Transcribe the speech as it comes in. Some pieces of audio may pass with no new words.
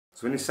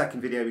So in this second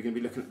video we're going to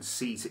be looking at the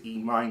C to E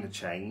minor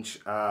change.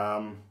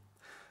 The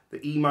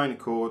E minor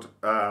chord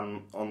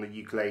on the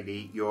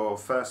ukulele, your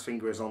first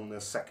finger is on the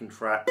second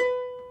fret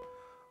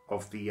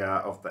of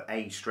the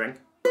A string.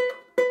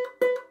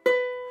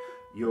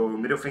 Your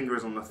middle finger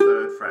is on the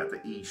third fret of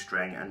the E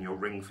string, and your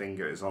ring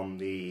finger is on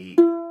the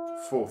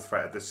fourth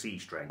fret of the C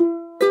string.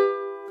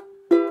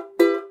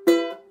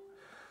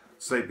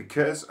 So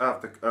because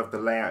of the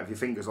layout of your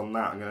fingers on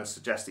that, I'm going to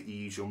suggest that you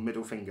use your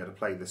middle finger to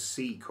play the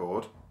C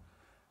chord.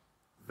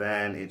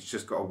 Then it's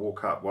just got to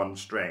walk up one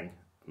string.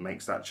 It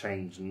makes that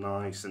change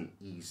nice and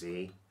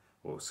easy,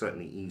 or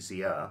certainly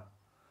easier.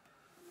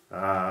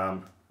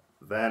 Then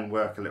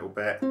work a little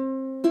bit.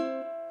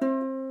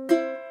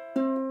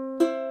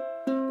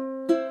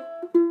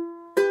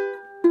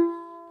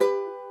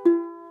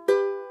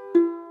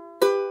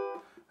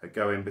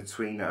 Go in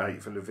between,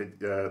 from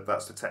the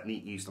that's the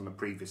technique used on the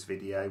previous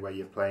video, where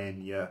you're playing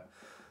your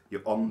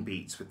on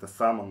beats with the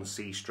thumb on the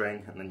C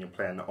string, and then you're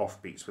playing the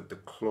off beats with the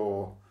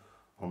claw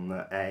on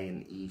the A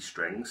and E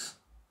strings,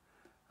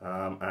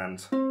 and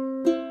just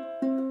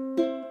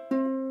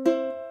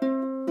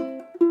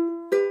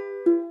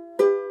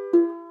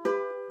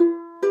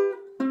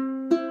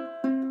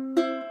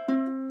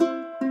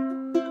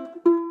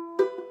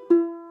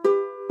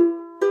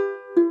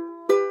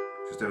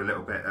do a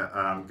little bit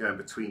going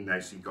between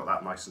those so you've got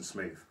that nice and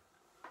smooth.